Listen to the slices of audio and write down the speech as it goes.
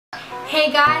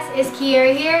Hey guys, it's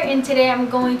Kiera here, and today I'm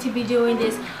going to be doing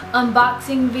this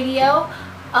unboxing video.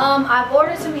 I've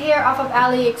ordered some hair off of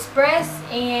Aliexpress,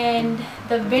 and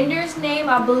the vendor's name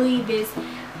I believe is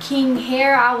King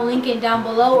Hair. I will link it down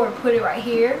below or put it right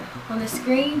here on the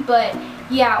screen. But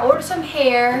yeah, I ordered some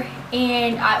hair,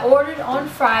 and I ordered on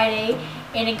Friday,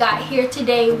 and it got here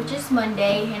today, which is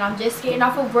Monday, and I'm just getting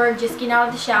off of work, just getting out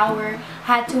of the shower.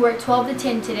 I had to work 12 to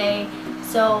 10 today.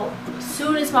 So as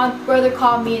soon as my brother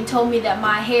called me and told me that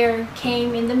my hair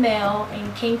came in the mail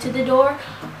and came to the door,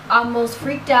 I almost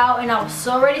freaked out, and I was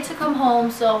so ready to come home.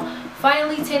 So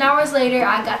finally 10 hours later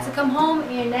I got to come home,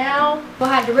 and now I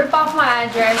had to rip off my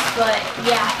address. But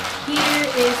yeah, here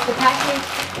is the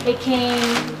package. It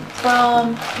came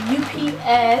from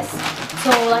UPS. So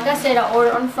like I said, I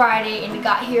ordered on Friday and it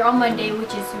got here on Monday,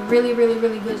 which is really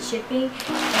good shipping.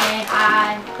 And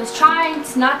I was trying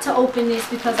not to open this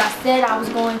because I said I was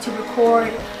going to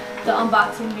record the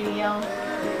unboxing video.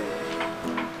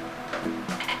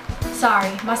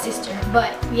 Sorry, my sister.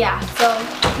 But yeah, so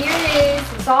here it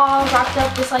is. It's all wrapped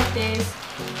up just like this.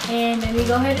 And let me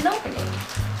go ahead and open it.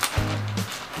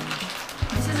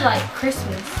 This is like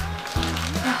Christmas.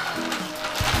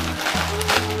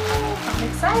 I'm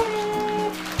excited.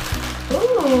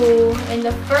 Ooh, and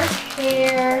the first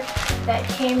hair that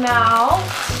came out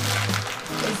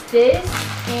is this,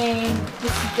 and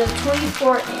this is the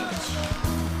 24-inch.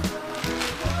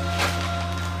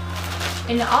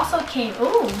 And it also came,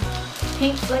 ooh,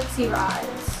 pink flexi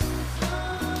rods.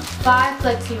 5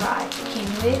 flexi rods it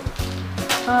came with.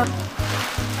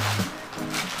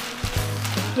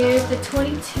 Here's the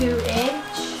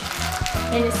 22-inch,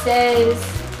 and it says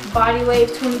Body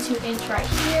Wave 22-inch right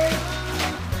here.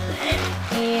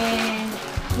 And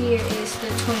here is the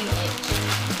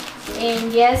 20-inch.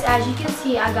 And yes, as you can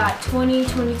see, I got 20,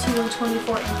 22, and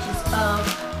 24 inches of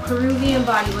Peruvian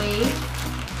Body Wave.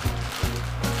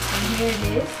 And here it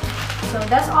is. So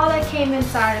that's all that came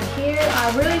inside of here.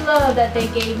 I really love that they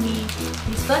gave me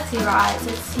these flexi rods.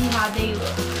 Let's see how they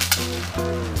look.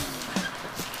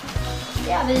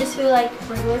 Yeah, they just feel like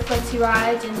regular flexi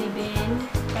rods, and they bend.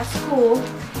 That's cool.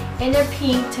 And they're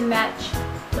pink to match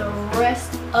the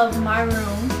rest of my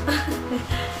room.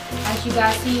 As you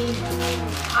guys see,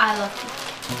 I love it.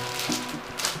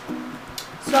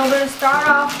 So I'm going to start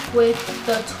off with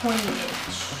the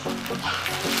 20-inch.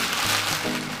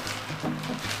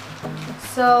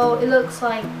 So it looks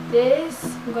like this.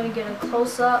 I'm going to get a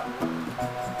close-up.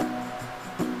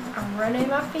 I'm running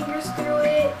my fingers through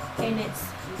it, and it's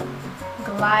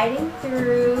gliding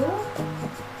through.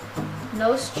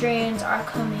 No strands are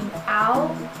coming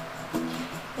out.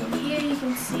 And here you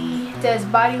can see it says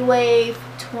Body Wave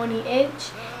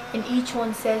 20-inch, and each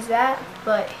one says that.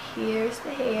 But here's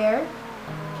the hair.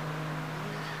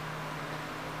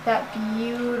 That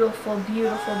beautiful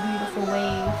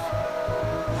wave.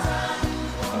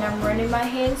 And I'm running my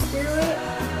hands through it.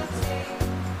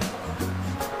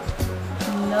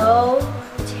 No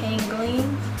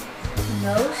tangling.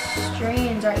 No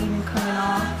strands are even coming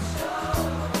off,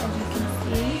 as you can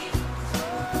see.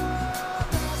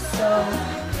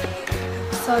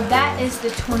 So that is the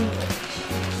 20-inch.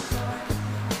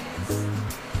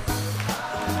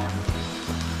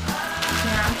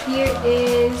 Now here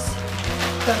is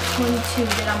the 22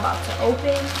 that I'm about to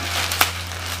open.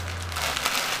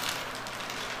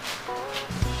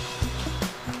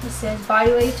 It says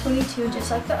Body Wave 22, just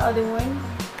like the other one.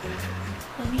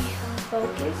 Let me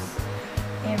focus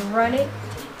and run it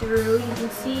through. You can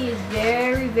see it's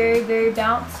very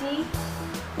bouncy.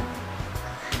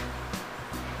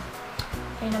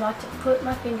 And I'm about to put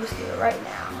my fingers through it right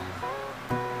now.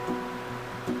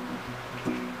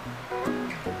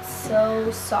 It's so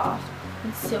soft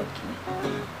and silky.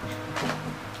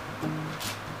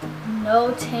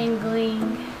 No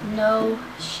tangling, no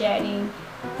shedding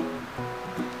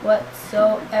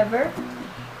whatsoever.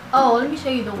 Oh, let me show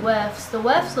you the wefts. The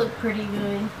wefts look pretty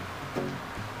good.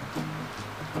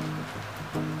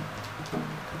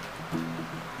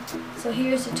 So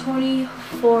here's the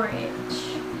 24-inch.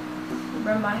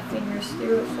 Run my fingers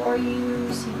through it for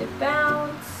you. See the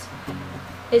bounce.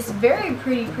 It's very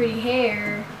pretty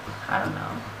hair. I don't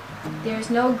know. There's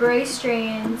no gray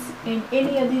strands in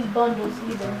any of these bundles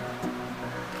either.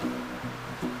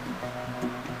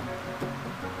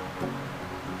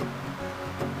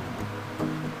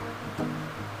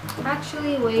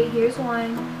 Actually, wait, here's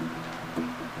one.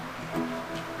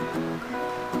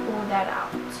 Pull that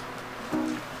out.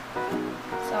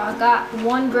 So I got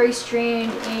one gray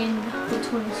strand in the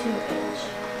 22-inch.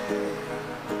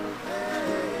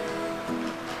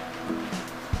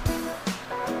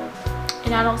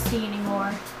 And I don't see any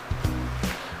more.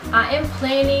 I am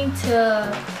planning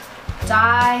to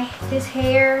dye his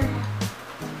hair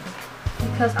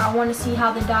because I want to see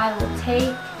how the dye will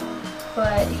take.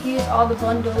 But here's all the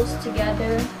bundles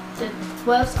together. The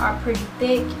wefts are pretty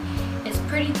thick. It's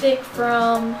pretty thick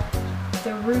from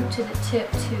the root to the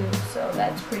tip too, so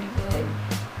that's pretty good.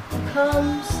 It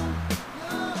comes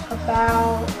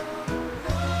about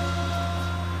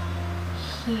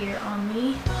here on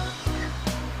me.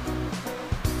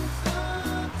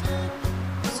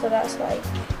 So that's like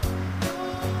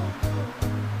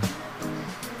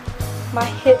my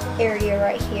hip area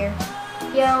right here.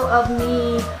 Video of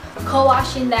me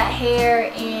co-washing that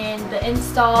hair and the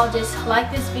install. Just like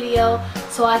this video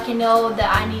so I can know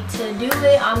that I need to do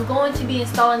it. I'm going to be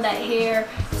installing that hair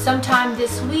sometime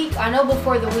this week. I know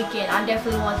before the weekend. I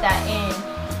definitely want that in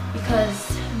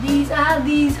because I have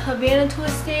these Havana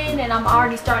twists in and I'm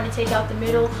already starting to take out the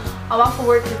middle. I'm off of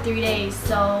work for 3 days,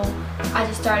 so I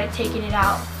just started taking it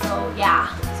out. So yeah.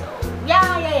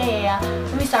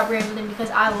 Let me stop rambling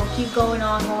because I will keep going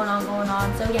on.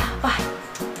 So yeah, bye.